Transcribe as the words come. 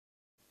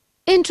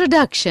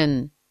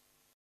Introduction.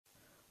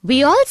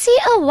 We all see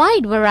a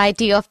wide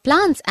variety of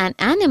plants and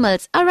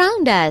animals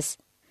around us.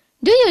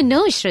 Do you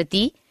know,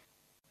 Shruti?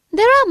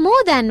 There are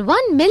more than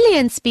 1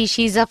 million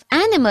species of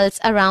animals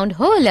around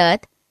whole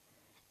Earth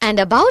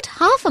and about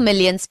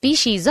 500,000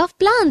 species of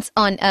plants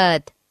on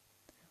Earth.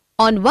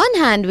 On one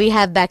hand, we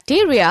have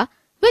bacteria,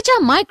 which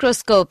are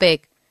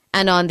microscopic,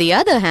 and on the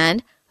other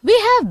hand, we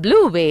have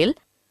blue whale,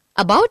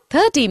 about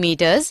 30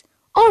 meters,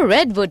 or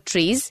redwood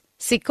trees,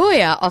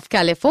 sequoia of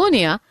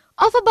California,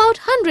 of about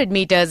 100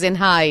 meters in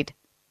height.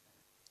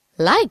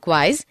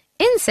 Likewise,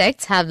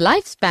 insects have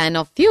lifespan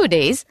of few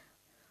days,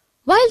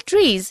 while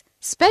trees,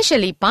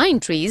 especially pine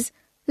trees,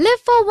 live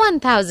for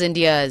 1,000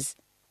 years.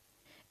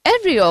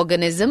 Every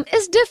organism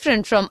is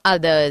different from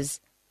others.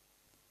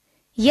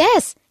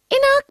 Yes, in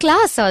our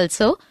class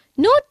also,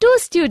 no two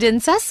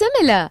students are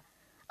similar.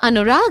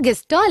 Anurag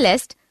is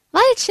tallest,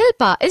 while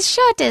Shilpa is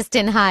shortest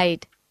in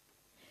height.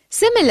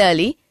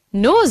 Similarly,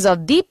 nose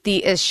of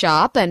Deepthi is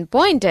sharp and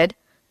pointed,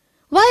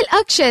 while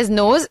Akshay's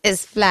nose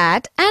is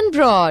flat and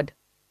broad.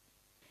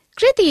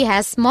 Kriti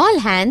has small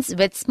hands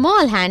with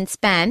small hand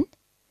span,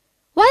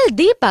 while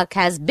Deepak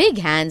has big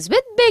hands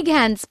with big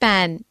hand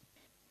span.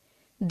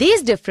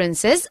 These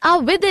differences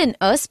are within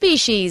a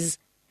species,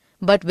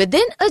 but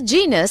within a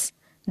genus,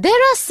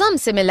 there are some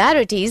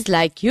similarities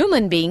like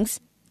human beings,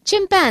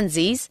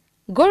 chimpanzees,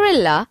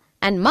 gorilla,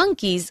 and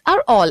monkeys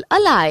are all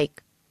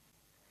alike.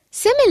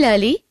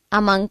 Similarly,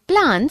 among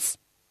plants,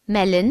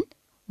 melon,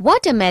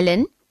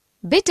 watermelon,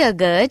 bitter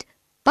gourd,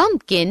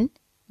 pumpkin,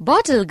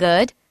 bottle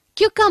gourd,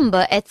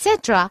 cucumber,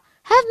 etc.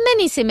 have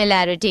many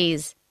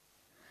similarities.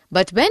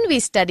 But when we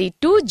study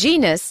two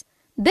genus,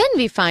 then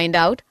we find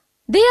out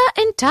they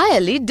are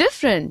entirely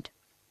different.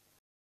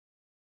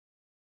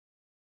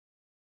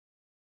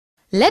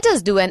 Let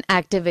us do an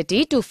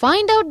activity to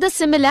find out the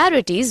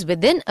similarities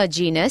within a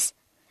genus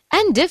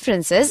and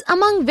differences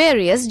among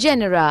various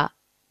genera.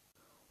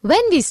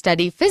 When we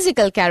study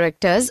physical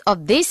characters of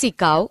Desi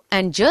cow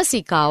and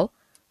Jersey cow,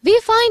 we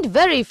find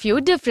very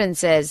few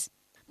differences.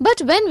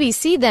 But when we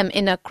see them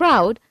in a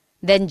crowd,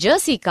 then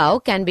Jersey cow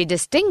can be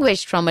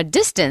distinguished from a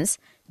distance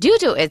due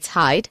to its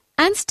height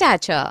and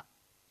stature.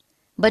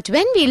 But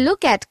when we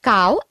look at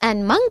cow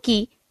and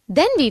monkey,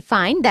 then we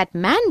find that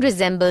man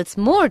resembles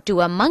more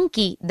to a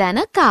monkey than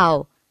a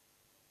cow,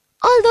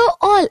 although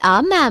all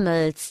are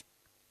mammals.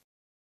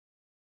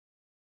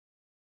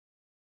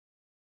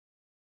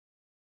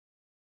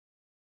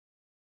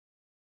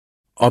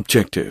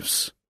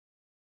 Objectives.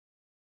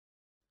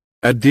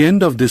 At the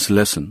end of this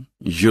lesson,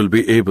 you'll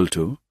be able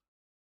to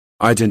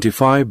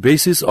identify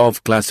basis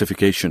of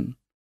classification,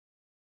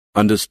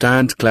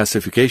 understand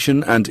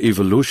classification and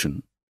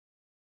evolution,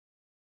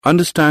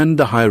 understand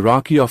the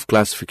hierarchy of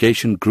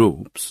classification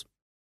groups,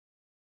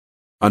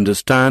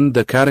 understand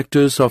the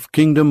characters of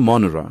kingdom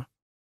Monera,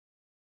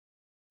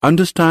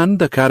 understand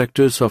the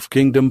characters of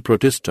kingdom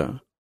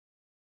Protista,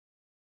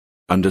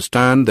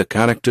 understand the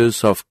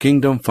characters of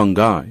kingdom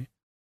Fungi,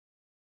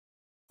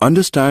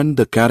 understand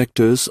the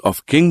characters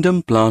of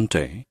kingdom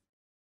Plantae,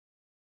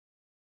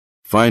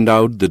 find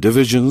out the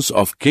divisions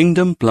of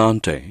kingdom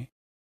Plantae,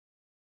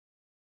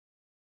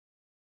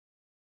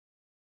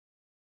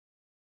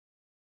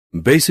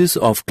 basis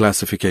of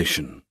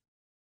classification.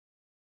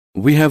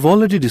 We have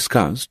already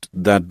discussed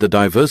that the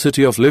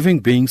diversity of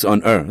living beings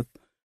on Earth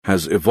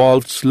has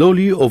evolved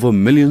slowly over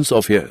millions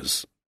of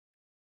years.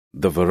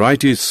 The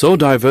variety is so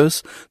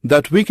diverse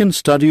that we can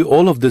study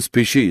all of the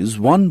species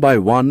one by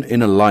one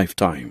in a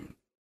lifetime.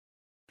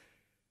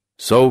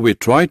 So we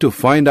try to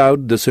find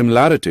out the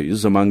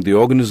similarities among the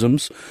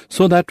organisms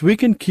so that we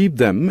can keep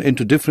them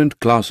into different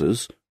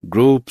classes,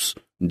 groups,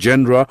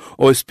 genera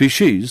or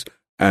species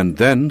and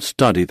then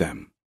study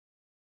them.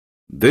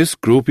 This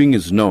grouping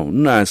is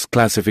known as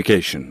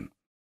classification.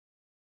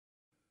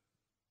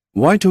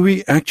 Why do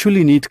we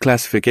actually need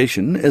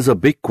classification is a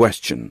big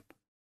question.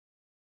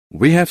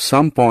 We have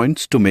some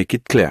points to make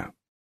it clear.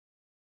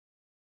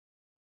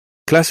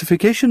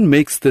 Classification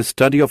makes the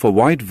study of a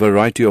wide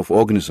variety of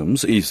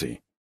organisms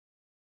easy.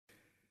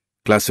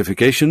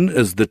 Classification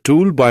is the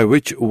tool by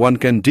which one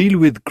can deal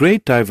with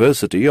great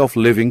diversity of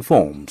living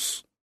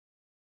forms.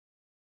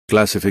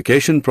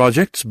 Classification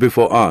projects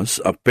before us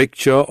a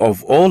picture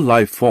of all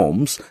life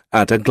forms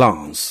at a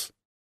glance.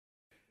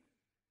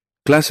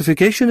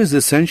 Classification is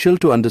essential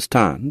to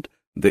understand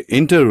the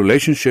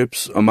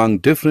interrelationships among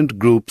different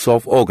groups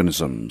of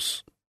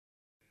organisms.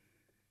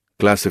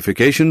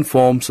 Classification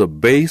forms a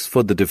base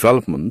for the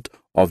development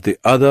of the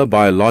other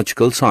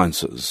biological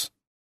sciences.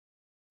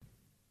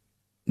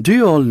 Do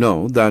you all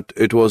know that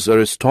it was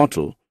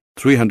Aristotle,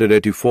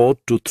 384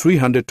 to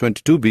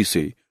 322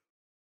 BC,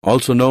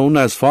 also known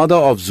as father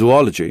of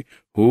zoology,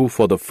 who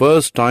for the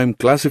first time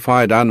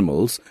classified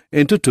animals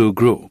into two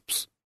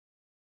groups?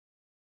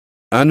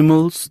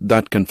 Animals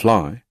that can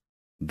fly,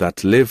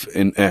 that live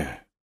in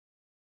air.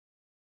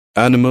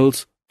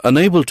 Animals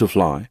unable to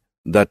fly,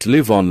 that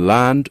live on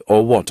land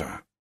or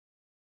water.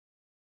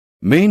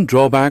 Main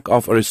drawback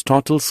of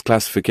Aristotle's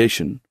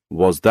classification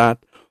was that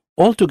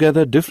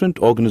altogether different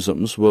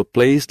organisms were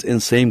placed in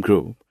same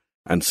group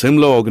and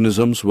similar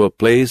organisms were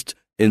placed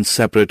in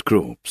separate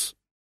groups.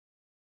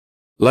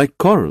 Like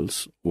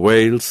corals,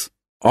 whales,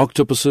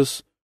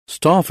 octopuses,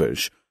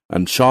 starfish,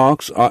 and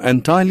sharks are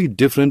entirely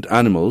different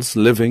animals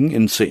living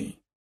in sea.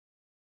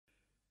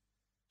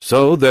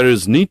 So there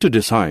is need to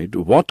decide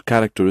what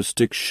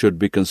characteristics should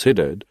be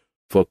considered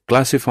for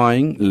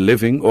classifying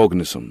living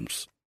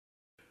organisms.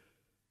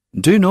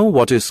 Do you know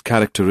what is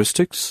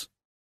characteristics?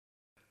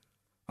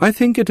 I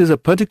think it is a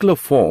particular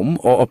form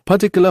or a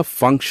particular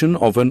function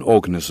of an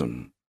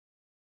organism.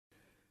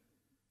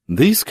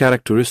 These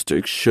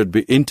characteristics should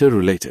be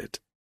interrelated.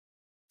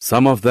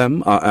 Some of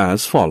them are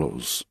as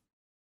follows: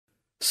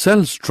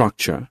 cell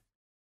structure,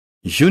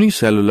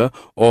 unicellular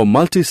or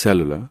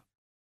multicellular,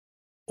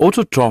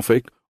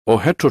 autotrophic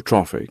or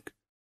heterotrophic,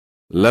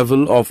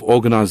 level of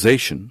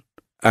organization,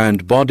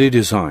 and body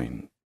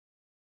design.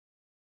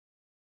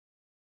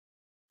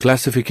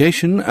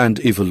 Classification and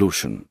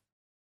evolution.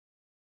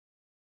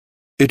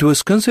 It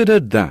was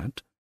considered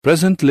that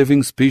present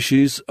living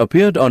species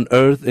appeared on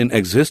Earth in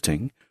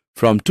existing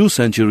from 2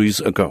 centuries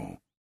ago.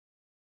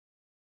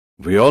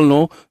 We all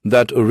know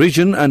that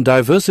origin and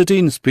diversity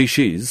in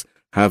species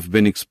have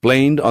been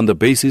explained on the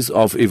basis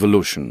of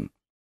evolution.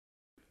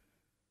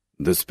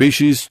 The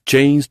species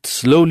changed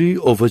slowly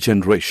over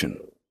generation.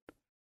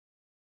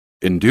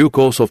 In due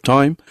course of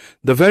time,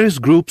 the various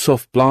groups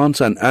of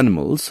plants and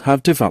animals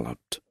have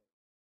developed.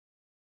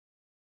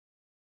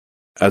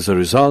 As a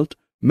result,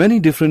 many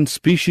different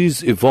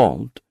species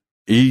evolved,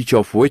 each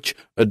of which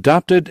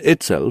adapted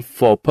itself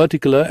for a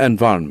particular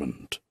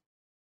environment.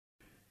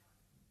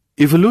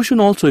 Evolution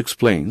also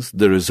explains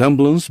the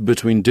resemblance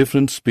between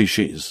different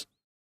species.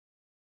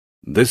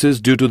 This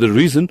is due to the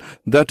reason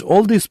that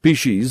all these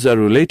species are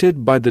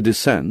related by the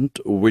descent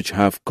which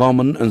have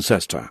common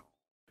ancestor.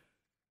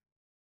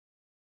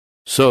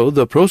 So,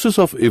 the process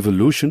of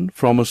evolution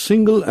from a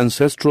single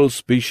ancestral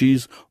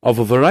species of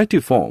a variety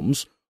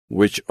forms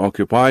which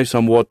occupy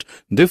somewhat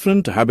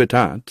different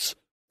habitats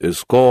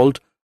is called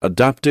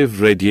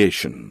adaptive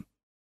radiation.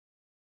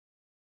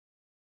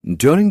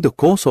 During the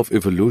course of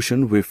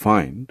evolution, we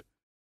find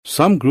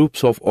some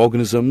groups of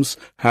organisms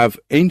have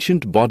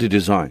ancient body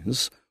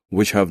designs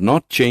which have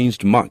not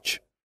changed much.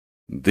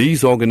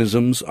 These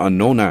organisms are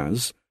known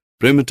as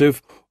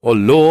primitive or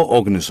lower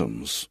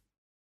organisms.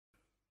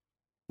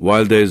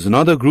 While there is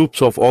another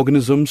groups of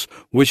organisms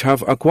which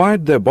have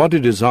acquired their body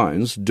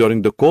designs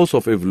during the course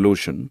of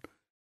evolution,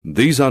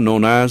 these are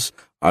known as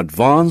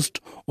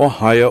advanced or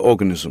higher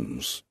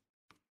organisms.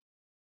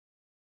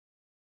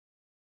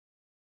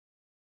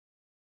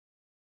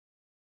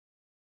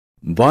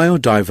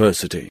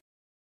 Biodiversity.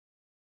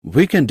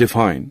 We can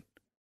define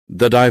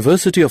the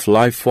diversity of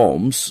life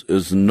forms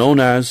is known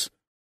as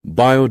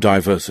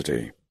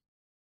biodiversity.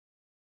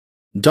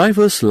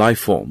 Diverse life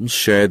forms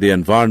share the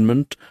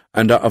environment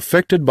and are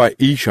affected by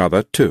each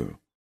other too.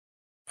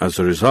 As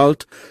a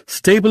result,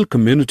 stable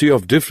community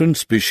of different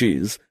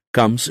species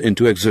comes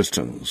into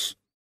existence.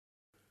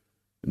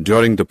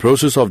 During the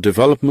process of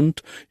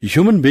development,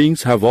 human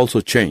beings have also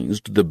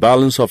changed the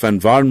balance of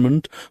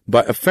environment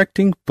by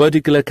affecting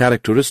particular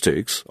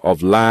characteristics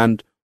of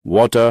land,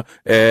 water,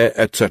 air,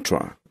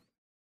 etc.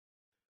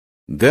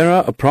 There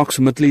are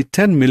approximately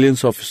 10 million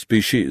of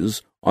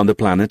species on the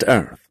planet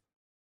Earth,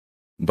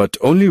 but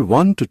only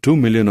 1 to 2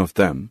 million of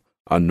them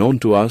are known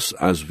to us,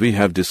 as we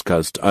have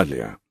discussed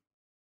earlier.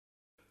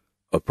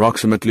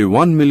 Approximately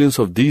 1 million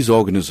of these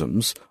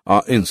organisms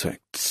are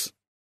insects.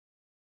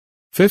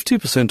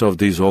 50% of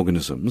these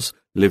organisms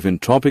live in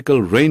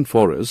tropical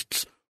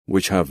rainforests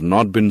which have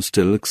not been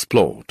still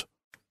explored.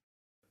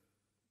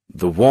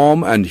 The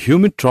warm and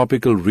humid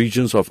tropical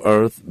regions of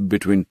Earth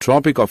between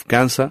Tropic of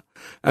Cancer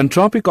and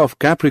Tropic of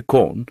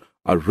Capricorn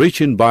are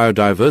rich in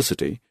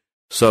biodiversity,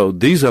 so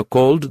these are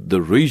called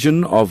the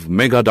region of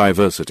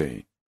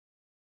megadiversity.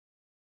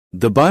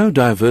 The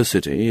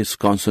biodiversity is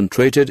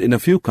concentrated in a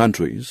few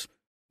countries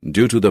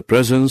due to the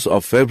presence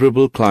of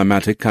favorable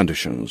climatic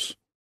conditions.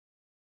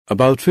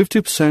 About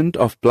 50%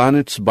 of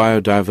planet's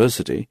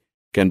biodiversity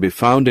can be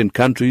found in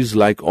countries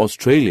like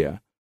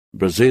Australia,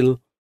 Brazil,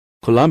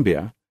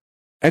 Colombia,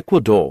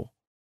 Ecuador,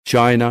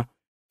 China,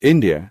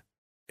 India,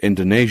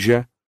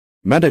 Indonesia,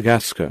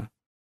 Madagascar,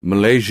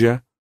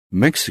 Malaysia,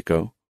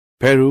 Mexico,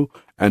 Peru,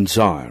 and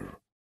Zaire.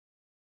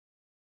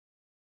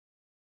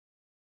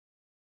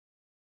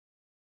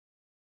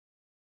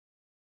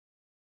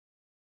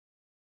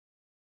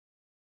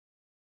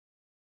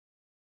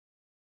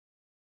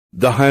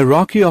 The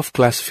hierarchy of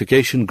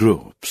classification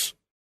groups.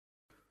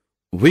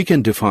 We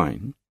can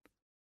define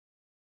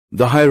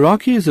the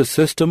hierarchy is a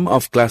system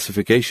of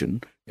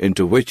classification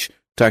into which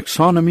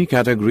taxonomy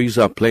categories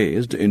are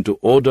placed into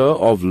order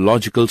of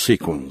logical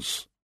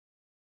sequence.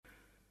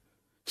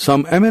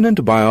 Some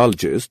eminent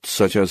biologists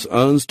such as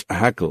Ernst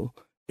Haeckel,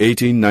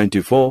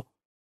 1894,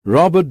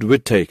 Robert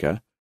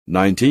Whittaker,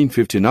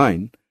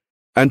 1959,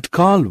 and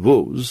Carl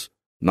Woese,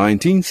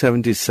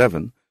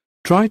 1977,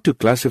 tried to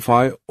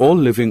classify all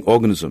living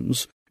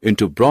organisms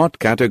into broad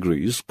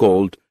categories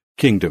called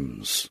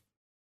kingdoms.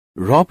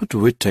 Robert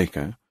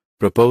Whittaker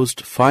proposed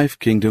five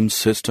kingdoms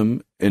system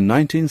in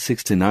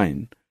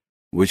 1969,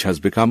 which has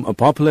become a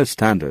popular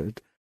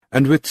standard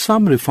and with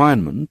some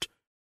refinement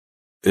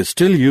is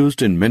still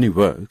used in many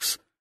works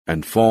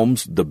and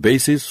forms the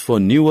basis for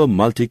newer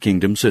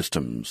multi-kingdom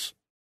systems.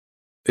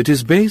 It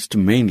is based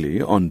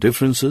mainly on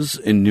differences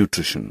in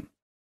nutrition.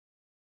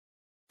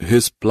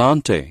 His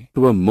plantae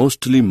were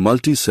mostly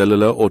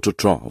multicellular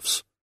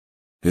autotrophs,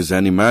 his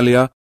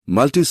animalia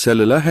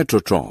multicellular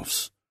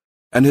heterotrophs,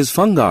 and his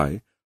fungi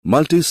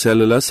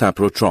multicellular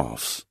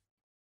saprotrophs.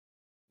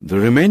 The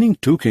remaining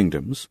two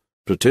kingdoms,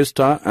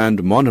 Protista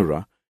and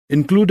Monera,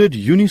 included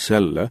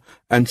unicellular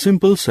and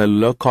simple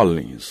cellular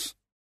colonies.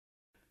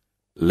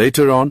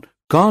 Later on,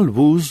 Carl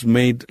Woese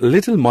made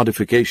little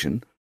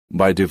modification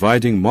by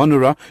dividing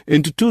Monera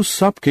into two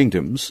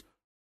sub-kingdoms,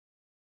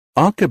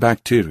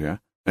 Archaebacteria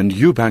and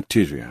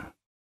Eubacteria.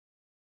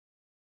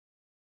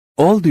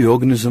 All the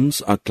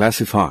organisms are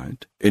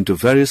classified into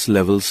various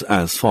levels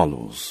as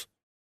follows: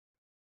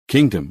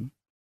 kingdom,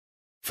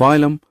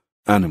 phylum,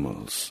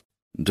 animals,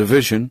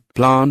 division,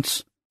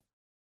 plants,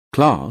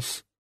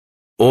 class,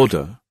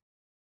 order,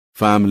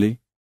 family,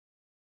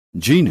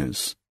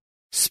 genus,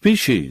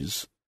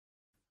 species.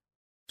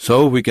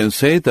 So we can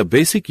say the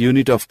basic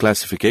unit of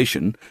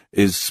classification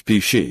is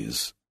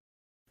species.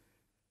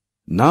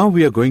 Now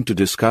we are going to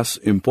discuss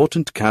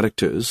important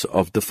characters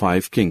of the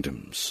five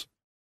kingdoms.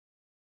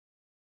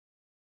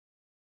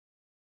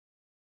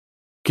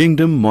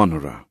 Kingdom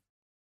Monera.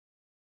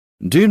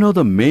 Do you know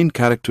the main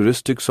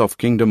characteristics of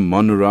Kingdom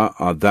Monera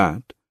are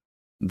that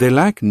they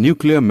lack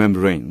nuclear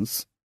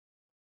membranes,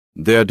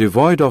 they are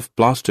devoid of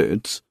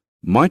plastids,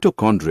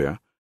 mitochondria,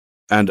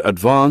 and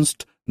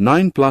advanced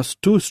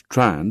 9+2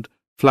 strand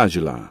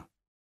flagella.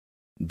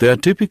 They are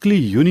typically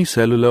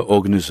unicellular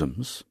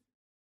organisms.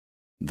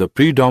 The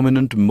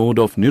predominant mode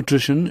of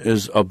nutrition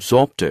is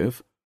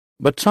absorptive,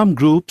 but some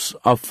groups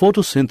are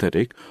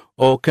photosynthetic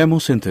or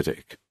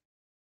chemosynthetic.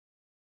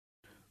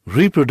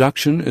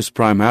 Reproduction is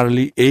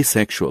primarily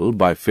asexual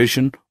by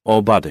fission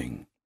or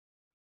budding.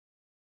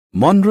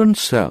 Moneran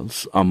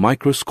cells are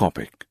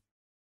microscopic.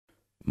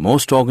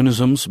 Most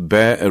organisms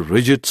bear a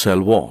rigid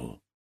cell wall.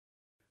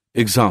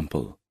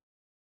 Example: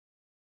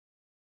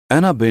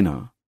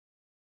 Anabaena,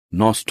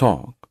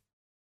 nostoc,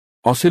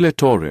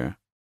 oscillatoria,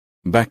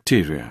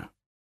 bacteria.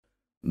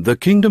 The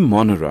kingdom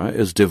Monera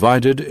is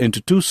divided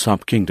into two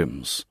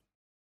sub-kingdoms: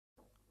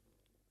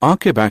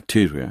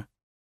 Archaebacteria,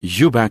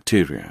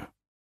 Eubacteria.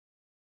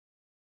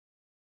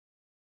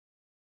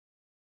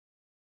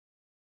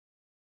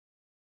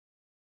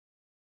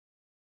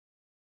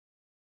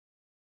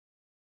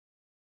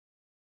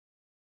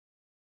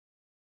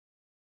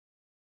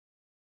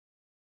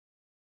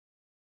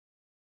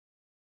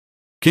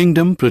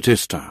 Kingdom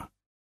Protista.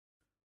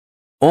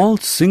 All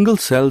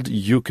single-celled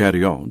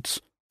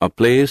eukaryotes are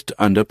placed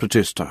under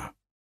Protista.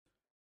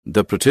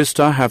 The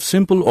Protista have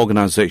simple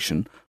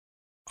organization.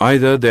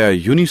 Either they are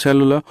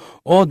unicellular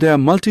or they are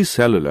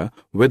multicellular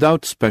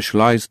without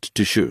specialized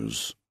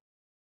tissues.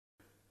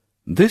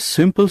 This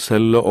simple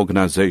cellular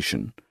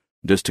organization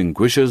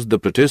distinguishes the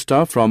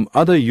Protista from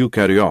other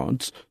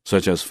eukaryotes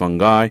such as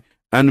fungi,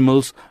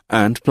 animals,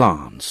 and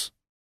plants.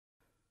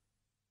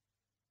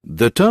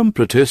 The term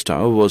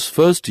Protista was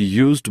first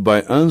used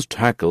by Ernst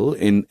Haeckel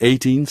in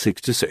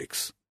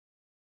 1866.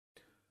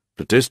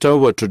 Protista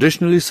were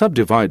traditionally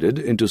subdivided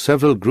into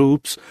several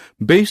groups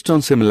based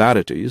on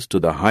similarities to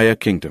the higher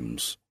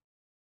kingdoms.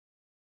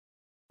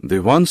 The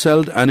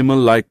one-celled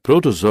animal-like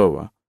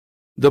protozoa,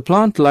 the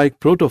plant-like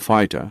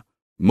protophyta,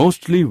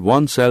 mostly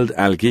one-celled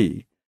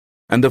algae,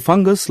 and the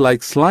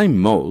fungus-like slime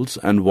molds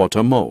and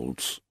water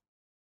molds.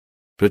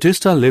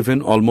 Protista live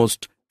in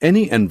almost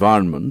any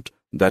environment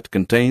that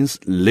contains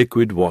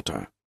liquid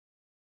water.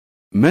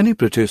 Many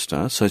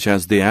Protista, such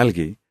as the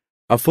algae,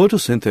 are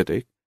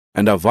photosynthetic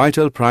and are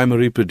vital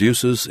primary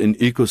producers in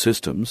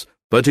ecosystems,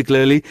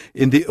 particularly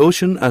in the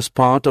ocean as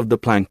part of the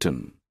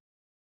plankton.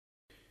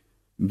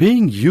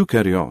 Being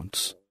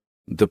eukaryotes,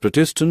 the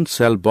Protistan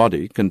cell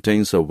body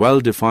contains a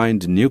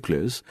well-defined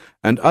nucleus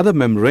and other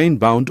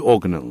membrane-bound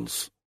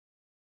organelles.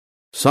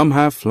 Some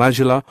have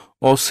flagella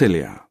or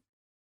cilia.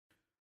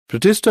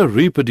 Protista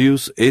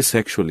reproduce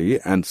asexually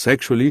and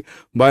sexually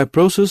by a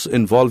process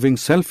involving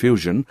cell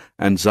fusion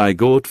and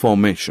zygote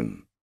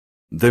formation.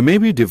 They may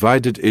be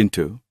divided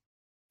into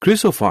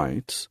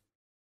chrysophytes,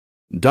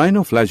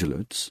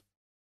 dinoflagellates,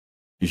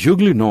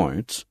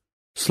 euglenoids,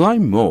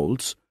 slime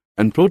molds,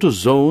 and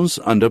protozoans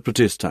under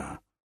Protista.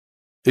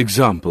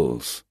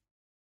 Examples: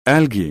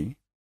 algae,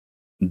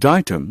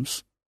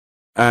 diatoms,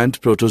 and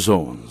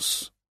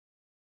protozoans.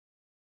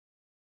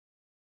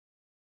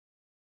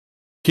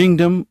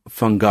 Kingdom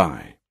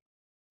Fungi.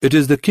 It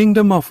is the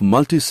kingdom of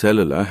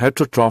multicellular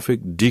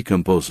heterotrophic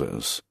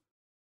decomposers.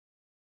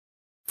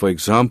 For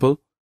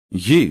example,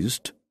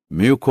 yeast,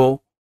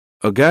 muco,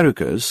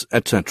 agaricus,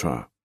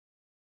 etc.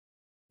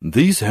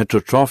 These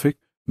heterotrophic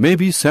may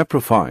be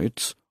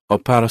saprophytes or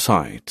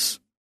parasites.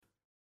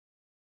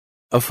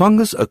 A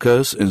fungus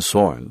occurs in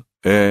soil,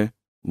 air,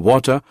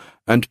 water,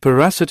 and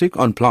parasitic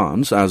on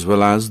plants as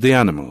well as the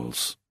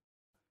animals.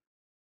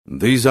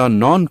 These are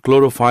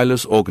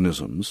non-chlorophyllous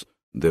organisms.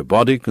 Their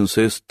body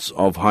consists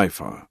of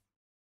hypha.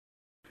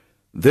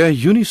 They are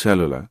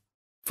unicellular.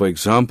 For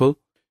example,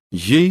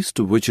 yeast,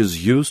 which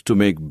is used to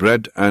make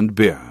bread and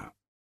beer.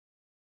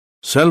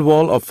 Cell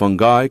wall of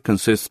fungi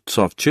consists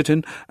of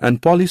chitin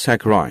and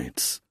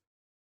polysaccharides.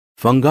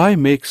 Fungi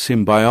make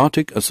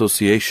symbiotic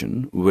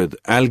association with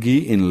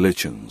algae in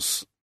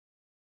lichens.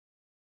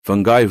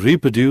 Fungi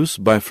reproduce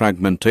by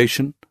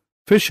fragmentation,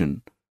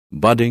 fission,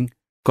 budding,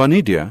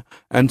 conidia,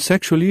 and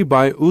sexually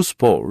by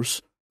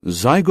oospores,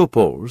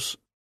 zygopores,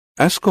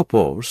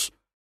 ascopores,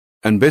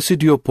 and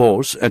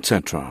basidiopores,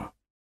 etc.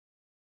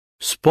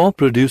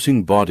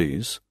 Spore-producing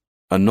bodies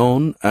are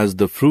known as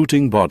the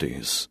fruiting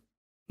bodies.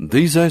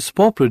 These are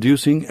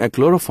spore-producing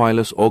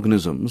achlorophyllous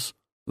organisms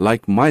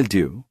like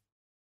mildew,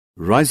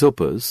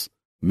 rhizopus,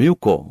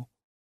 mucor,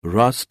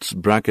 rusts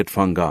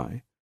fungi,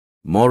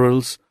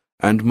 morels,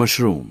 and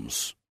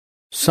mushrooms.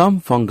 Some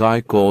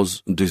fungi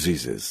cause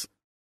diseases.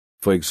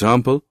 For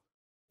example,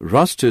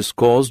 rust is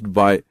caused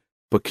by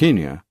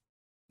Puccinia.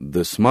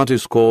 The smut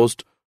is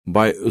caused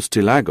by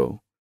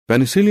Ustilago.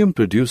 Penicillium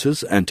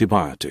produces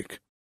antibiotic.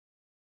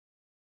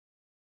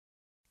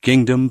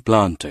 Kingdom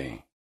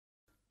Plantae.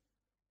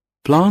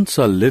 Plants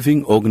are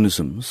living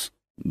organisms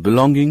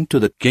belonging to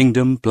the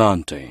kingdom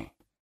Plantae.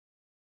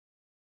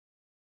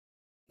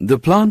 The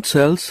plant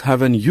cells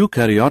have an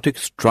eukaryotic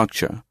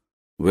structure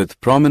with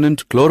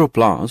prominent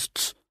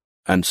chloroplasts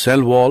and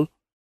cell wall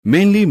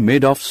mainly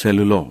made of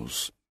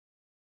cellulose.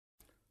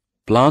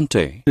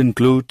 Plantae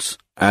includes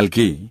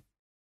algae,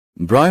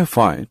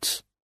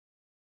 bryophytes,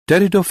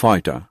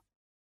 pteridophyta,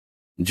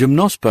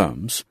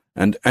 gymnosperms,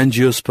 and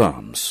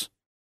angiosperms.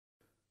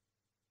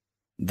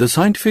 The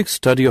scientific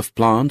study of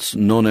plants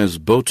known as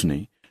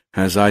botany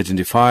has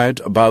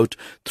identified about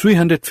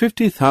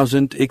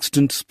 350,000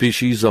 extant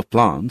species of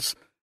plants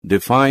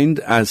defined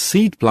as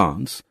seed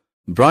plants,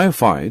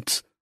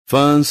 bryophytes,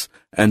 ferns,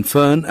 and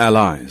fern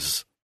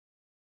allies.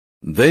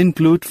 They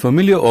include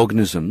familiar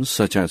organisms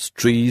such as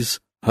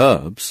trees,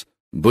 herbs,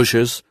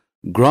 bushes,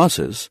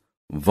 grasses,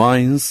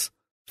 vines,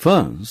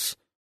 ferns,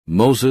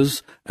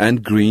 mosses,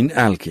 and green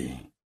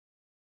algae.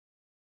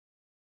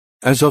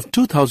 As of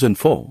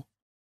 2004,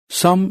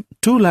 some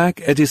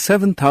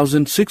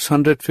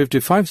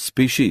 287,655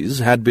 species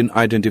had been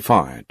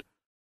identified,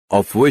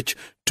 of which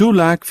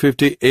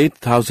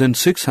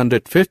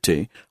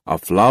 258,650 are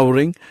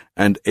flowering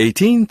and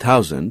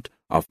 18,000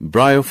 are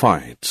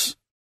bryophytes.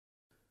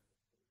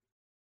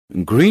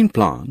 Green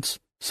plants,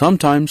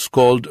 sometimes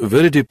called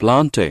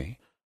viridiplantae,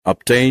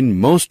 obtain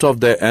most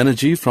of their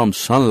energy from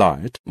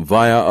sunlight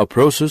via a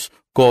process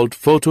called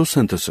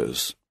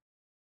photosynthesis.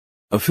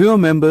 A few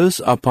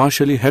members are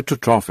partially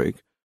heterotrophic,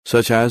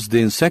 such as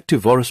the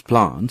insectivorous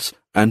plants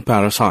and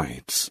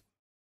parasites.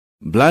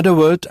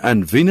 Bladderwort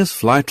and Venus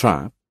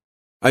flytrap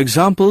are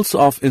examples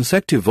of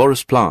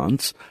insectivorous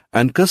plants,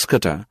 and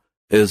cuscuta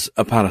is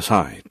a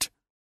parasite.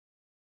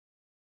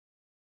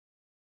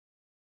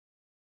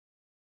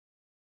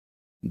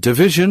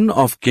 Division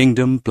of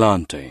Kingdom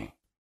Plantae.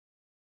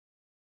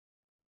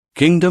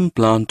 Kingdom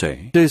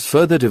Plantae is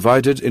further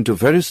divided into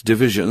various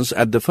divisions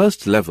at the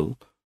first level,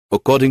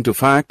 according to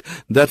fact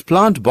that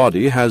plant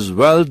body has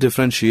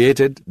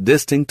well-differentiated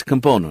distinct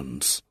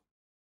components.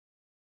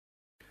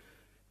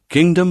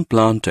 Kingdom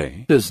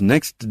Plantae is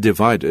next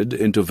divided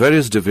into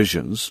various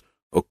divisions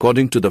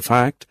according to the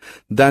fact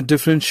that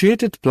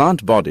differentiated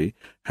plant body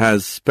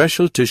has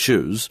special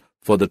tissues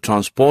for the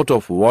transport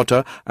of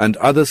water and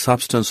other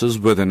substances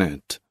within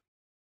it.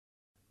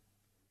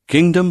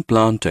 Kingdom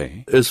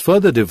Plantae is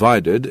further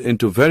divided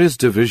into various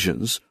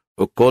divisions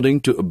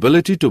according to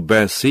ability to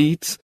bear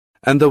seeds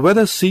and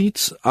whether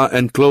seeds are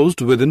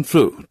enclosed within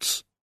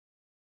fruits.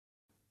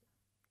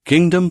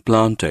 Kingdom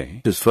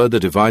Plantae is further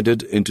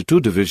divided into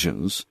two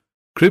divisions,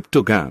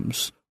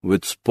 cryptogams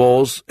with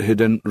spores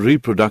hidden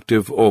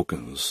reproductive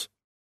organs.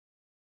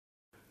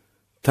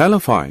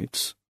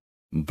 Thallophytes,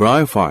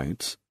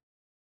 bryophytes,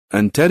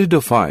 and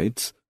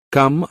pteridophytes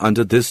come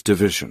under this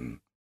division.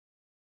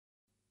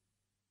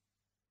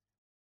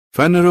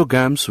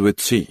 Phanerogams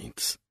with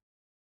seeds.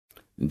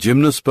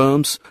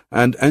 Gymnosperms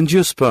and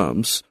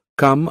angiosperms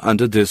come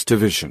under this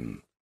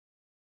division.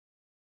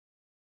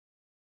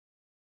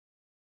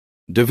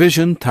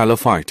 Division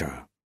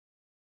Thallophyta.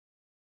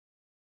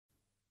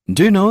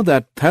 Do you know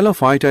that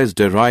Thallophyta is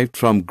derived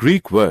from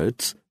Greek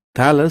words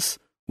thallus,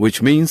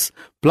 which means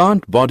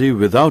plant body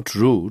without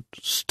root,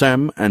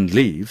 stem and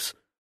leaves,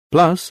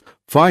 plus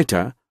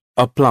phyta,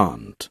 a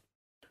plant.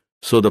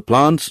 So the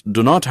plants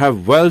do not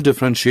have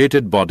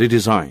well-differentiated body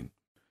design.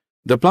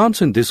 The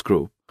plants in this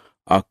group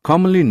are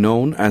commonly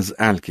known as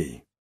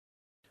algae.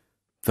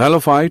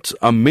 Thallophytes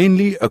are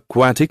mainly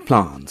aquatic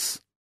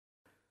plants.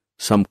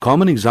 Some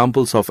common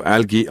examples of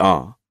algae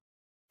are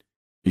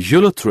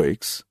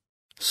Eulothrix,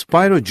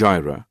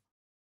 Spirogyra,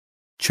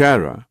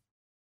 Chara,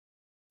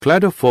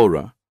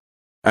 Cladophora,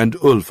 and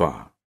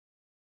Ulva.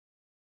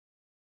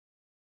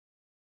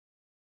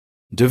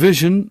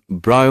 Division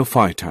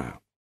Bryophyta.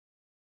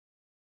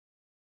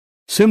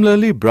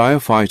 Similarly,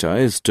 bryophyta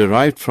is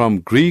derived from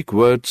Greek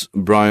words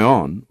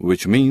bryon,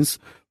 which means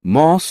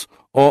moss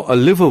or a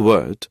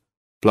liverwort,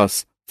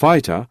 plus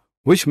phyta,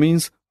 which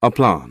means a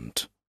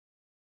plant.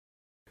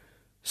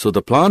 So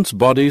the plant's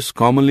body is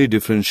commonly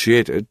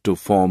differentiated to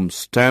form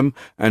stem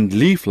and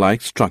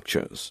leaf-like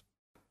structures.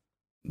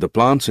 The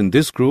plants in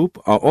this group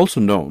are also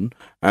known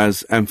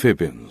as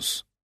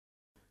amphibians.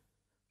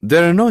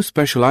 There are no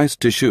specialized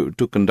tissue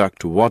to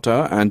conduct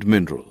water and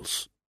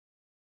minerals.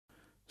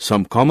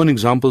 Some common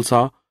examples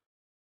are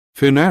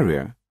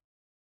Funaria,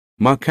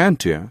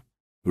 Marcantia,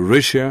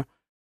 Rhytia,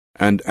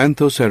 and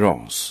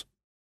Anthoceros.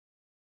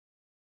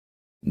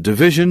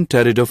 Division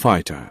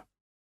Pteridophyta.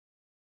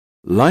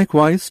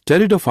 Likewise,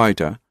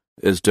 Pteridophyta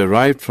is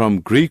derived from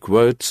Greek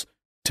words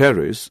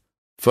pteris,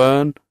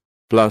 fern,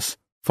 plus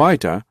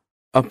phyta,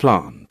 a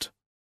plant.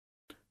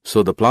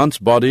 So the plant's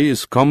body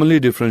is commonly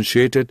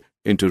differentiated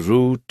into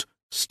root,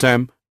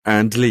 stem,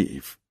 and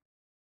leaf.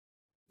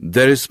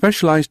 There is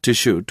specialized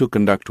tissue to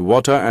conduct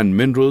water and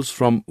minerals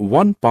from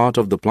one part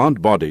of the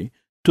plant body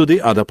to the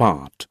other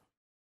part.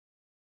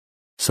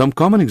 Some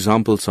common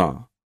examples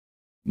are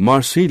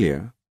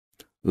Marsilia,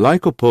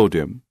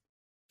 Lycopodium,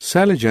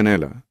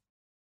 Saligenella,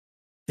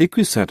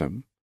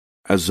 Equisetum,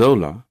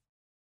 Azolla,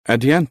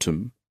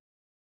 Adiantum,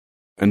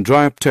 and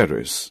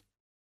Dryopteris.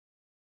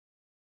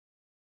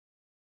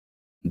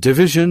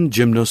 Division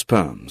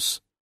Gymnosperms.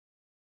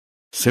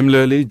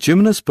 Similarly,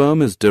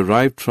 gymnosperm is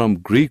derived from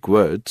Greek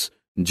words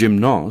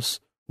gymnos,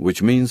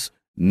 which means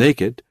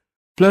naked,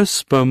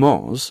 plus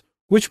spermos,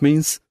 which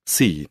means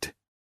seed.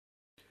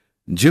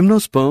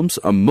 Gymnosperms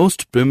are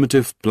most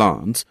primitive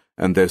plants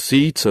and their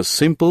seeds are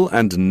simple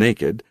and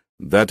naked,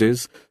 that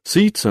is,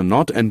 seeds are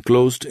not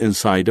enclosed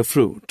inside a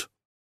fruit.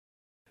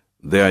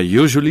 They are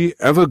usually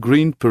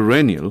evergreen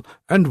perennial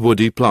and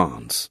woody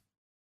plants.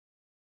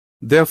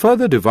 They are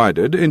further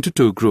divided into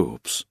two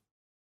groups.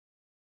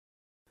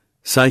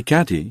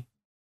 Cycadi,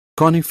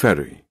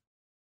 Coniferae.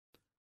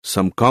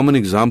 Some common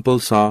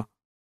examples are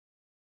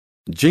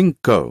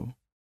ginkgo,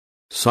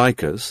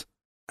 cycas,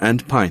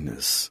 and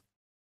pinus.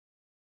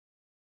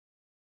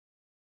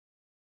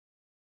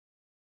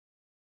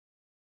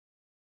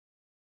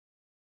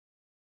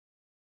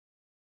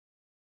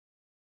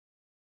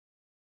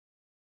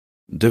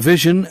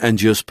 Division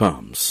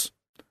Angiosperms.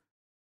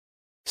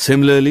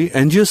 Similarly,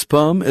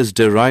 angiosperm is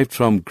derived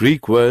from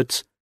Greek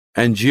words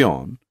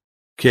angion,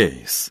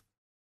 case,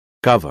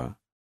 cover,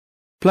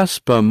 plus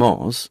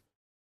spermos,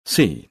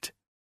 seed.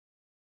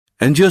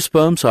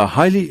 Angiosperms are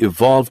highly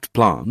evolved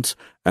plants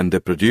and they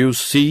produce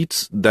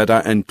seeds that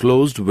are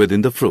enclosed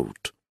within the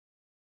fruit.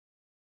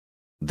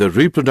 The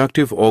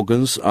reproductive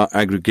organs are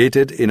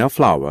aggregated in a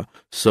flower,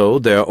 so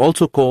they are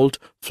also called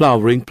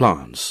flowering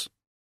plants.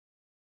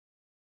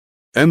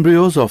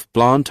 Embryos of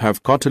plant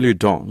have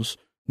cotyledons.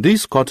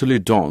 These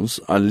cotyledons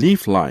are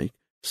leaf-like,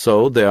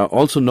 so they are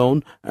also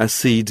known as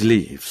seed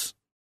leaves.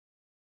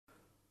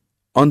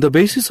 On the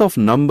basis of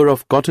number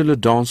of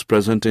cotyledons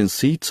present in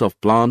seeds of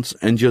plants,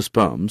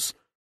 angiosperms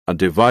are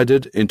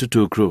divided into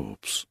two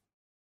groups.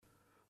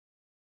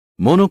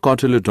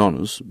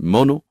 Monocotyledonous,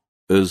 mono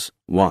is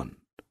 1.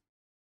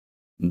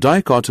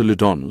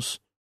 Dicotyledonous,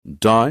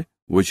 di,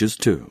 which is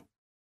 2.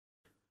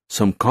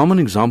 Some common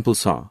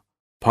examples are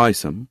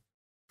pisum,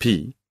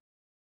 pea,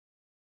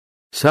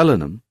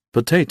 solanum,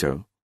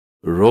 potato,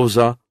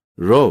 rosa,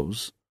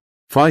 rose,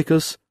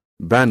 ficus,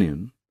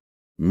 banyan,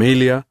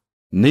 melia,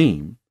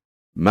 neem,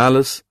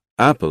 malus,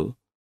 apple,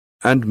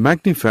 and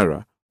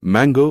magnifera,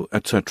 mango,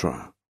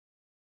 etc.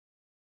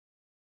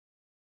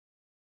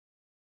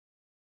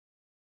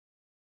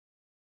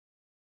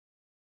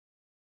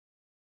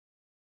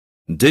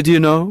 Did you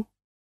know?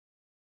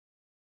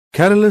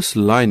 Carolus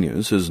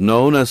Linnaeus is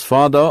known as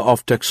father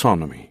of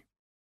taxonomy.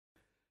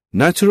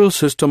 Natural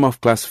system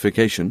of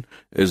classification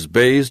is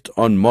based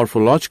on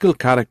morphological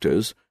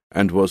characters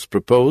and was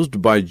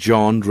proposed by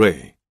John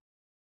Ray.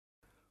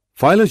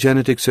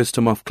 Phylogenetic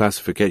system of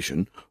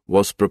classification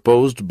was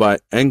proposed by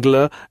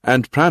Engler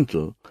and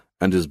Prantl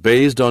and is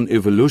based on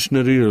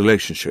evolutionary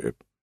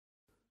relationship.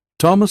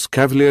 Thomas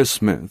Cavalier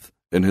Smith,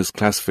 in his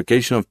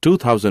classification of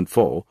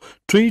 2004,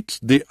 treats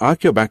the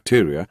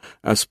Archaeobacteria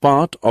as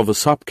part of a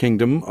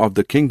subkingdom of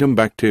the kingdom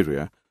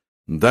Bacteria.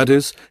 That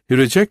is, he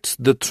rejects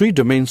the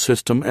three-domain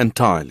system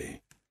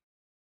entirely.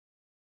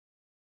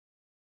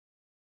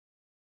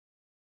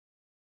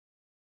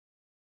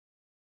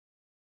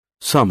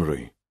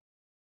 Summary.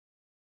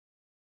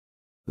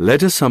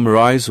 Let us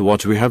summarize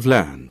what we have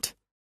learned.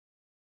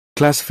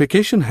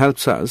 Classification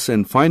helps us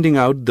in finding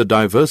out the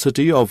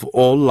diversity of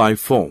all life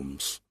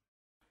forms.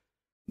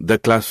 The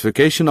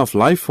classification of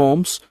life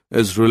forms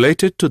is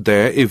related to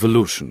their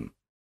evolution.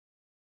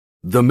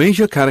 The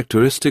major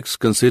characteristics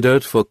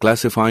considered for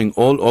classifying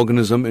all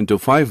organisms into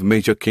 5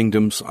 major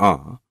kingdoms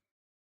are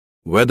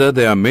whether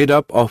they are made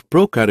up of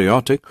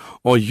prokaryotic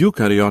or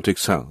eukaryotic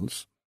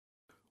cells,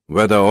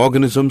 whether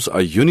organisms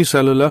are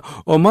unicellular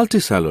or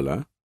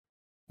multicellular,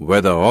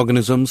 whether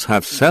organisms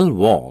have cell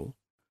wall,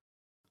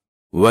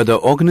 whether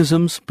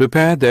organisms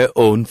prepare their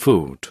own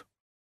food.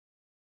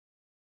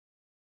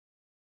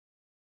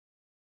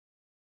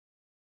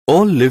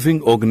 All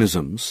living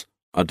organisms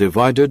are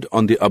divided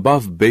on the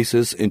above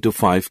basis into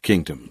 5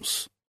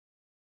 kingdoms: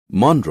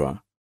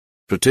 Monera,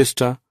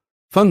 Protista,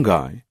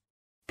 Fungi,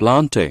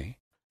 Plantae,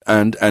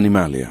 and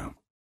Animalia.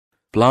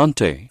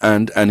 Plantae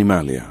and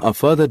Animalia are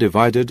further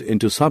divided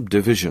into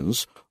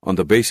subdivisions on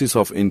the basis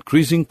of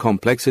increasing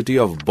complexity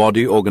of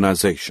body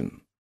organization.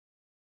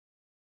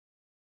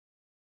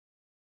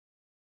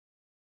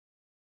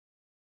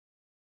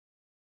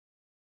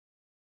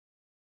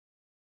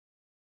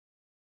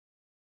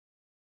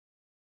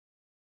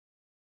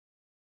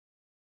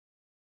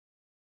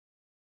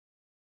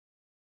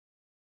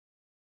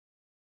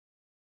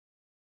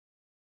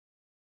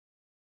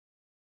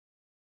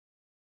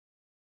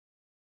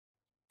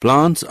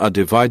 Plants are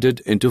divided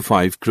into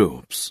 5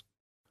 groups: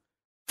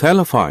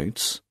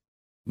 Thallophytes,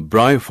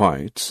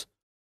 Bryophytes,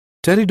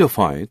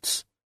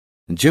 Pteridophytes,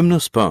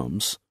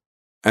 Gymnosperms,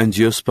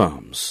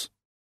 Angiosperms.